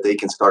things that they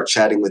can start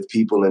chatting with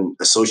people and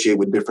associate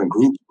with different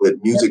groups, but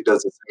music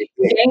does the same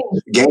thing.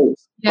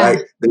 Games,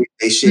 right?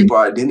 They shape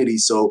our identity.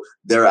 So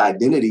their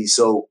identity.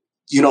 So,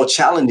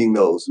 challenging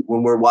those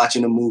when we're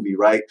watching a movie,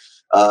 right?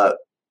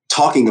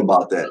 Talking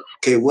about that.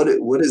 Okay, what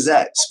is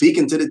that?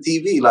 Speaking to the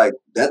TV, like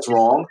that's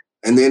wrong.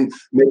 And then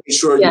making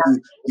sure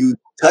you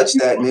touch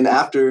that. And then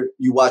after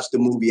you watch the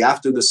movie,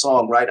 after the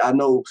song, right? I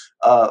know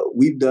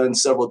we've done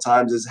several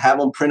times is have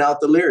them print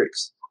out the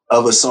lyrics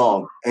of a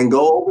song and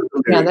go over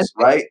the lyrics,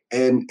 right?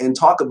 And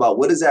talk about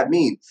what does that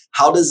mean?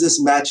 How does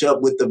this match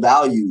up with the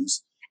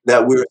values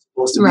that we're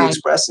supposed to be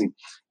expressing?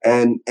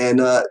 And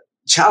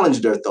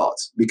challenge their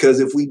thoughts, because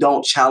if we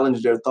don't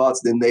challenge their thoughts,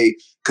 then they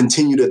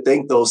continue to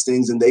think those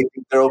things and they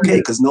think they're okay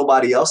because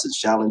nobody else is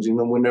challenging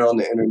them when they're on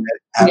the internet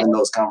having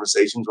those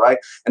conversations, right?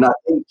 And I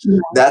think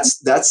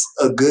that's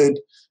a good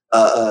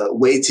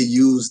way to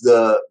use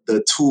the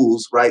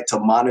tools, right, to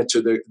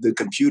monitor the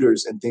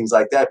computers and things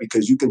like that,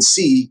 because you can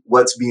see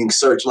what's being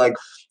searched. Like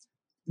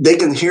they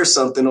can hear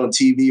something on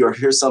TV or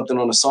hear something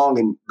on a song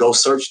and go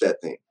search that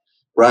thing,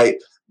 right?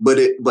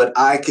 But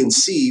I can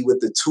see with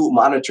the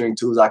monitoring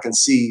tools, I can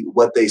see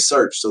what they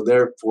search. So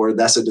therefore,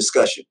 that's a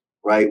discussion,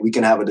 right? We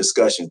can have a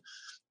discussion,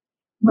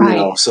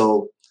 right?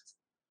 So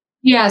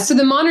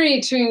the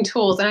monitoring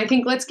tools, and I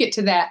think let's get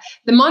to that.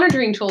 The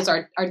monitoring tools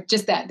are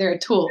just that. They're a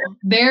tool.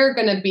 They're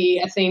going to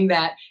be a thing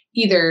that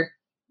either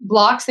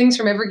blocks things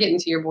from ever getting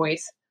to your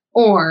boys,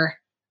 or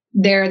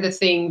they're the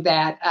thing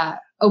that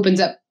opens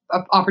up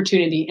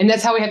opportunity. And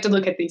that's how we have to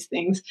look at these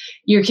things.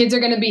 Your kids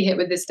are going to be hit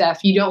with this stuff.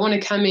 You don't want to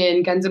come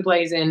in guns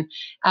a-blazing.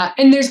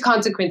 And there's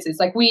consequences.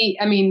 Like we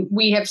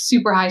have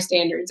super high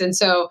standards. And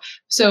so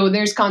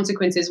there's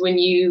consequences when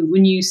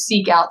you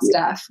seek out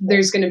stuff.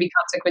 There's going to be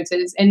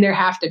consequences, and there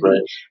have to be.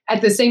 Right.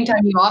 At the same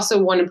time, you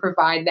also want to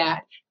provide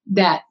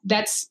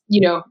that's,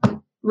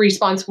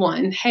 response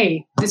one.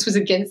 Hey, this was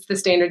against the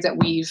standards that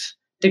we've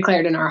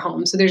declared in our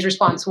home. So there's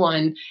response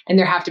one, and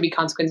there have to be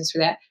consequences for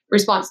that.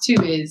 Response two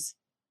is,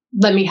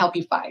 let me help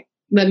you fight.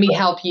 Let me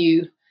help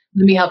you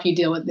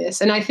deal with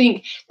this. And I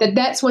think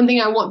that's one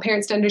thing I want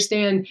parents to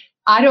understand.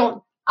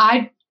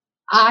 I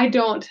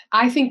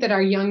think that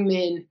our young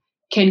men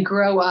can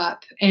grow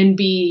up and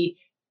be,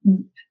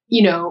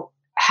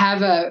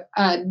 have a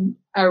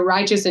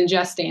righteous and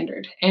just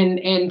standard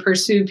and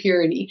pursue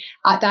purity.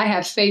 I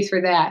have faith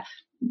for that.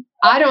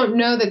 I don't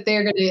know that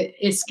they're going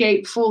to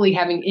escape fully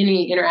having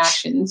any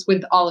interactions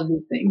with all of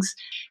these things.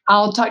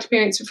 I'll talk to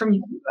parents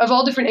of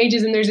all different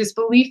ages, and there's this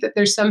belief that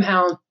they're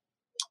somehow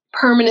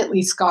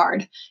permanently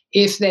scarred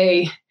if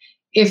they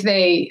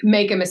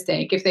make a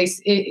mistake, if they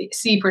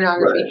see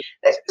pornography. Right.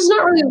 There's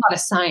not really a lot of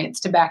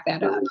science to back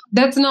that up.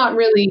 That's not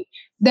really,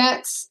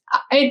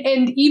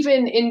 and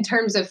even in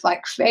terms of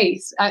like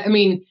faith, I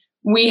mean,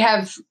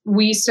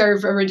 we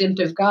serve a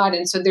redemptive God.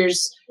 And so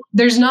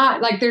there's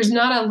not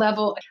a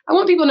level. I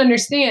want people to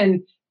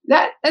understand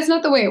that that's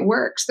not the way it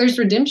works. There's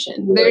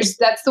redemption.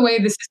 That's the way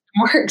the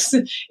system works.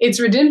 It's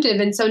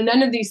redemptive. And so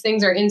none of these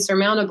things are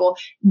insurmountable.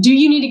 Do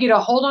you need to get a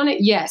hold on it?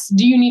 Yes.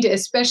 Do you need to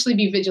especially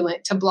be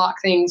vigilant to block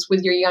things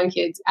with your young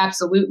kids?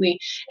 Absolutely.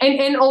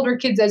 And older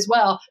kids as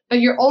well.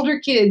 But your older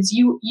kids,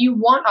 you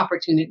want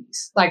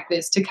opportunities like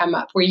this to come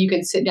up where you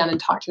can sit down and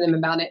talk to them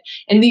about it.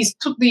 And these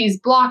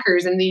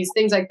blockers and these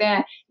things like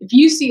that, if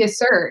you see a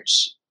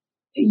search,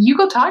 you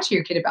go talk to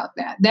your kid about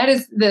that. That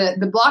is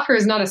the blocker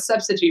is not a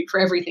substitute for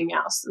everything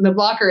else. The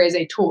blocker is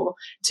a tool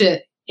to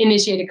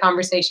initiate a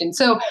conversation.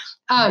 So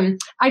I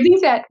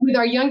think that with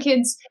our young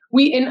kids,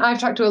 I've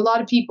talked to a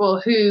lot of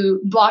people who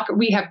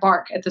we have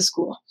Bark at the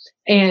school.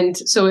 And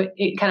so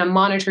it kind of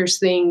monitors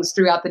things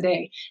throughout the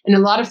day. And a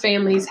lot of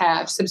families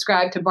have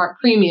subscribed to Bark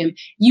Premium.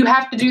 You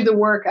have to do the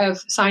work of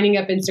signing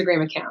up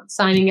Instagram accounts,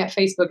 signing up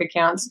Facebook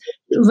accounts,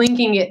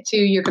 linking it to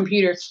your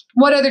computer.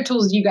 What other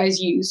tools do you guys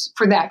use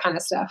for that kind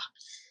of stuff?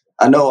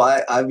 I know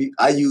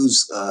I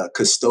use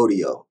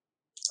Custodio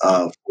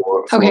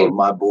for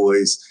my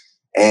boys,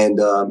 and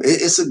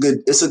it's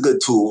a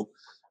good tool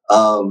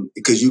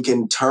because you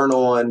can turn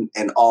on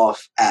and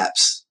off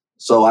apps.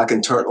 So I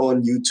can turn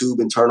on YouTube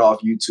and turn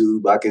off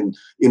YouTube. I can,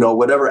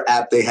 whatever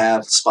app they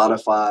have,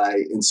 Spotify,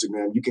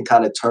 Instagram, you can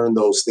kind of turn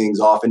those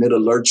things off, and it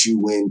alerts you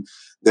when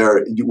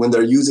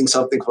they're using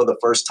something for the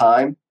first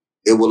time.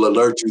 It will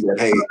alert you that,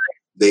 hey,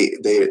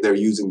 they're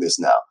using this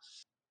now.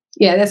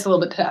 Yeah, that's a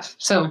little bit tough.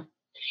 So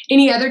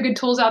any other good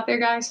tools out there,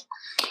 guys?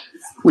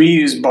 We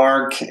use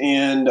Bark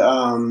and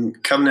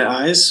Covenant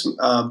Eyes,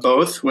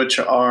 both, which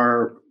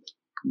are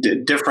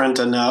different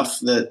enough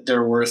that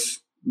they're worth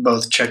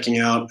both checking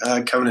out.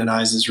 Covenant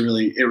Eyes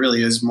really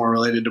is more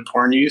related to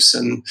porn use,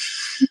 and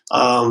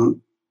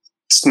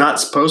it's not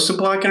supposed to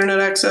block internet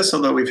access,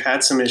 although we've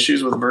had some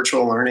issues with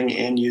virtual learning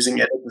and using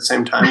it at the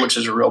same time, which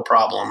is a real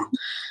problem.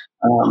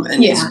 And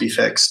needs to be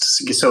fixed.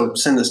 So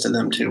send this to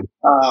them too.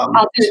 I'll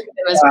do it to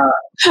them as well.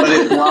 But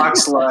it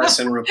blocks less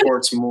and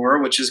reports more,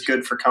 which is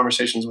good for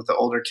conversations with the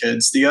older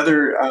kids. The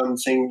other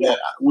thing that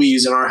we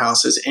use in our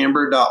house is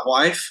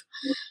amber.wife.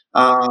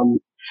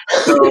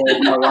 So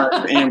my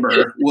wife,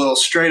 Amber, will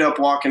straight up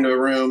walk into a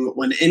room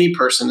when any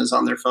person is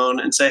on their phone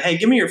and say, hey,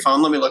 give me your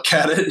phone. Let me look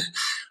at it.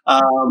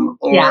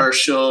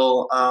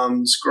 She'll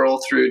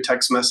scroll through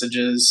text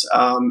messages,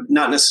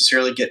 not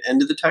necessarily get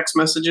into the text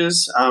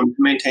messages, to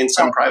maintain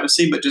some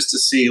privacy, but just to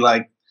see,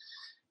 like,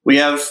 we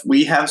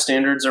have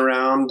standards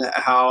around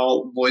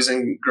how boys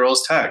and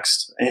girls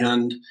text.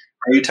 And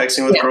are you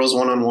texting with girls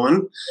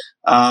one-on-one?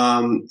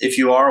 If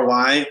you are,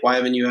 why? Why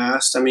haven't you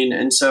asked? I mean,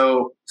 and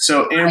so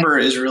Amber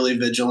is really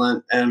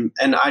vigilant, and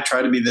I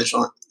try to be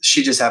vigilant.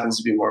 She just happens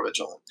to be more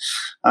vigilant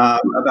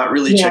about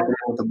really checking in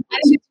with the boys. I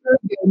think it's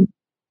really good.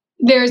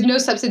 There is no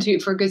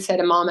substitute for a good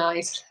set of mom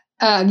eyes.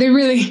 They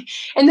really,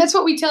 and that's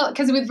what we tell,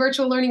 because with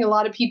virtual learning, a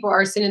lot of people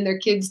are sending their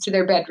kids to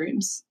their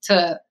bedrooms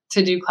to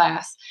do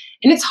class.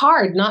 And it's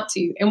hard not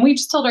to. And we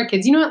just told our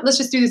kids, you know what, let's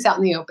just do this out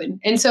in the open.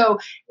 And so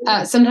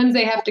sometimes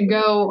they have to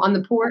go on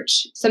the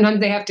porch. Sometimes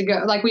they have to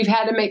go, like we've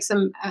had to make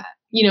some,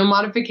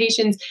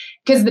 modifications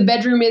because the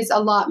bedroom is a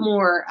lot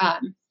more,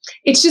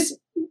 it's just,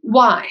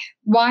 why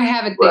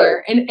have it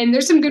there? Right. And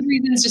there's some good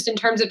reasons just in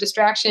terms of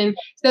distraction.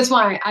 That's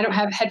why I don't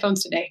have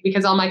headphones today,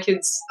 because all my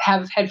kids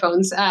have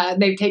headphones.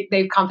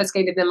 They've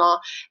confiscated them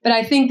all. But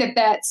I think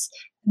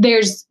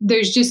there's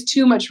just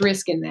too much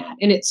risk in that,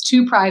 and it's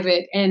too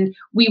private. And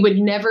we would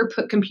never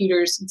put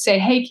computers and say,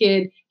 hey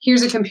kid,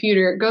 here's a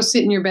computer, go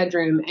sit in your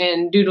bedroom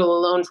and doodle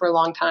alone for a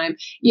long time.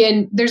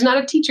 And there's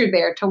not a teacher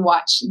there to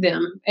watch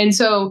them. And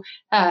so,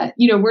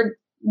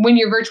 when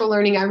you're virtual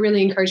learning, I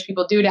really encourage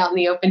people do it out in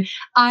the open.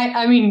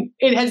 I mean,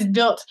 it has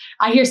built,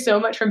 I hear so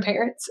much from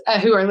parents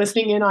who are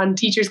listening in on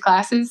teachers'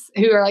 classes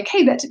who are like,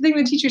 hey, that thing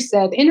the teacher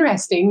said,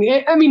 interesting.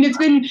 It's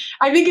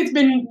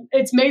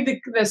made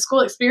the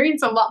school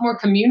experience a lot more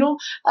communal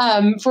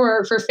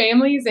for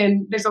families.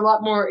 And there's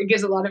it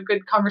gives a lot of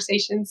good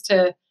conversations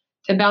to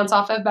bounce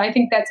off of. But I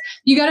think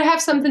you got to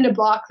have something to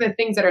block the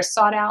things that are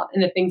sought out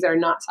and the things that are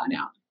not sought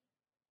out.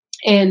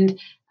 And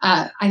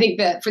I think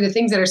that for the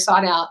things that are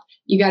sought out,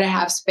 you got to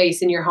have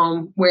space in your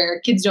home where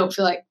kids don't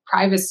feel like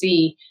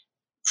privacy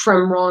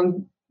from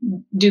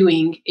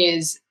wrongdoing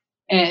is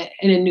an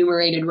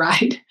enumerated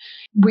right.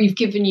 We've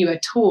given you a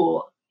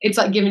tool. It's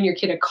like giving your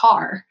kid a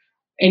car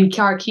and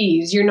car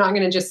keys. You're not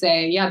going to just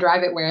say, yeah,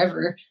 drive it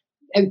wherever.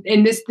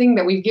 And this thing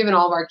that we've given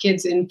all of our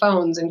kids in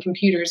phones and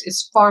computers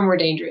is far more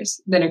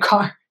dangerous than a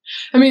car.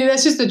 I mean,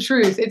 that's just the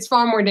truth. It's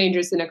far more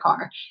dangerous than a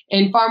car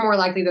and far more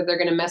likely that they're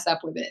going to mess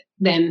up with it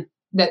than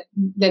that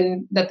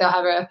they'll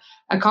have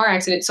a car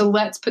accident. So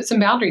let's put some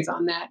boundaries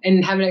on that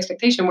and have an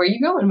expectation. Where are you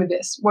going with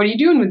this? What are you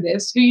doing with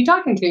this? Who are you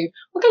talking to?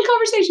 What kind of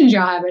conversations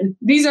y'all having?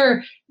 These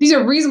are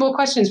reasonable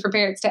questions for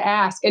parents to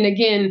ask. And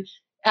again,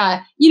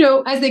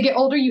 as they get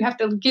older, you have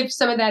to give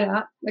some of that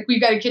up. Like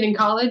we've got a kid in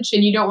college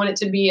and you don't want it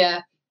to be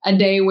a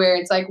day where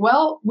it's like,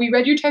 well, we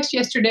read your text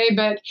yesterday,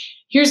 but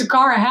here's a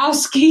car, a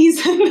house,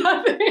 keys, and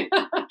nothing.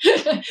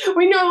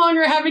 We no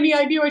longer have any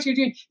idea what you're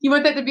doing. You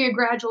want that to be a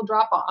gradual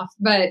drop off,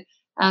 but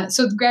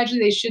so gradually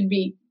they should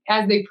be,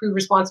 as they prove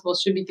responsible,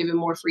 should be given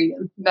more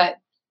freedom, but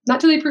not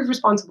till they prove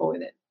responsible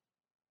with it.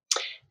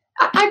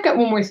 I've got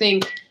one more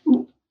thing.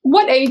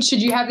 What age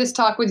should you have this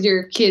talk with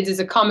your kids is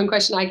a common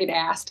question I get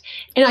asked.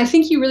 And I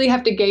think you really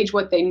have to gauge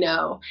what they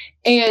know.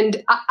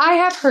 And I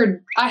have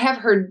heard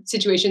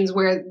situations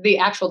where the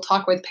actual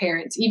talk with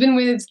parents, even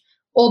with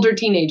older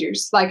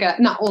teenagers, like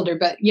not older,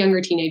 but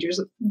younger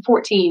teenagers,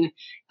 14,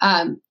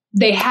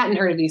 they hadn't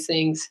heard of these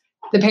things.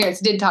 The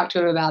parents did talk to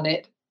them about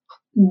it.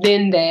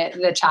 Then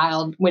the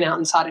child went out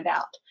and sought it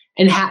out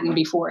and hadn't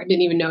before,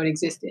 didn't even know it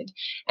existed.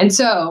 And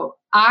so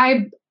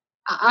I've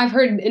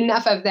heard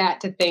enough of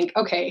that to think,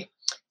 okay,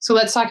 so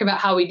let's talk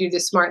about how we do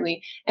this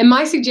smartly. And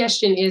my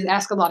suggestion is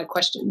ask a lot of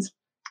questions.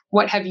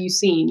 What have you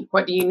seen?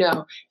 What do you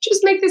know?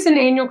 Just make this an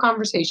annual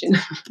conversation.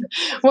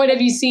 What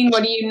have you seen?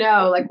 What do you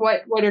know? Like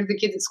what are the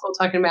kids at school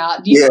talking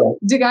about? Do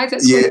guys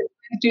at school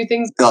do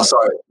things? No,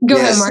 sorry. Go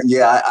ahead, Mark.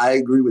 Yeah, I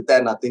agree with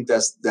that. And I think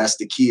that's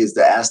the key is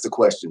to ask the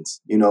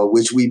questions,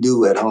 which we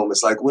do at home.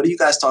 It's like, what do you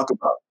guys talk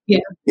about?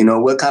 Yeah.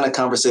 What kind of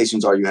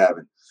conversations are you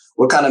having?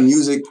 What kind of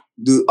music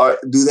do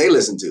they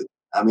listen to?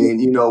 I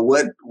mean,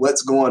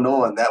 what's going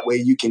on? That way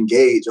you can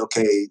gauge,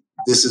 okay,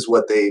 this is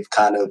what they've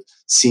kind of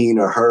seen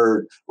or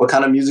heard. What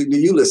kind of music do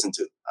you listen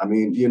to? I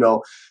mean,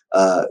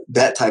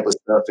 that type of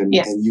stuff. And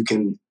you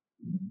can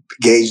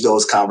gauge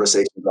those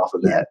conversations off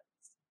of that.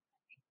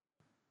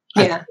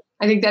 Yeah,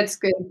 I think that's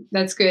good.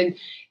 That's good.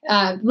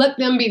 Let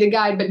them be the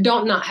guide, but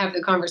don't not have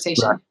the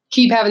conversation. Right.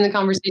 Keep having the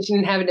conversation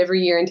and have it every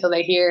year until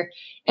they hear.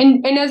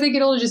 And as they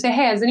get older, just say,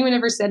 hey, has anyone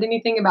ever said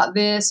anything about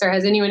this? Or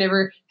have you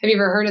ever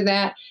heard of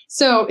that?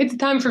 So it's a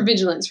time for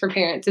vigilance for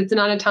parents. It's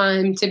not a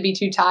time to be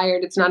too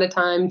tired. It's not a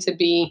time to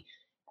be,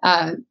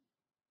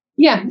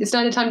 it's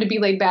not a time to be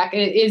laid back.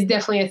 And it is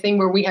definitely a thing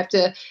where we have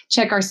to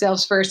check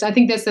ourselves first. I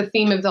think that's the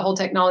theme of the whole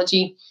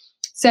technology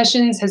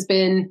sessions has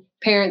been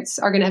parents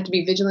are going to have to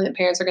be vigilant.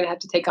 Parents are going to have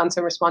to take on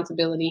some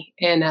responsibility.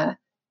 And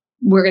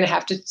we're going to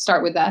have to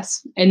start with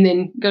us and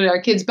then go to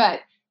our kids.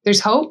 But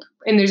there's hope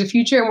and there's a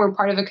future, and we're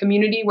part of a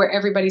community where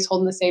everybody's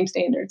holding the same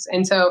standards.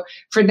 And so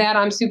for that,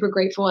 I'm super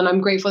grateful. And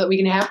I'm grateful that we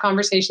can have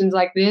conversations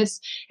like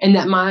this and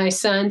that my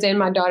sons and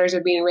my daughters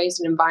are being raised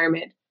in an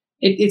environment.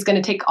 It's going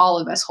to take all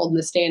of us holding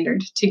the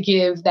standard to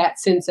give that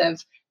sense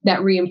of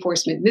that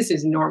reinforcement. This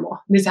is normal.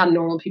 This is how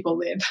normal people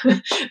live.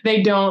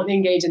 They don't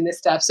engage in this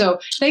stuff. So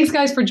thanks,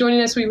 guys, for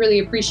joining us. We really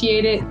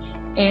appreciate it.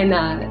 And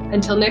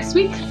until next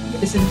week,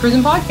 this is the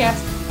Prism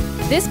Podcast.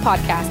 This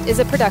podcast is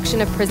a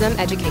production of Prism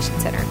Education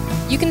Center.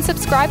 You can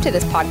subscribe to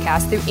this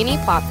podcast through any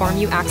platform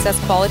you access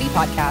quality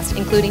podcasts,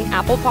 including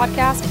Apple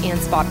Podcast and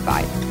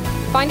Spotify.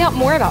 Find out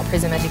more about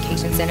Prism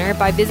Education Center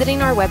by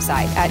visiting our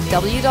website at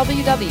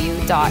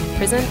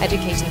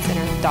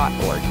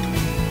www.prismeducationcenter.org.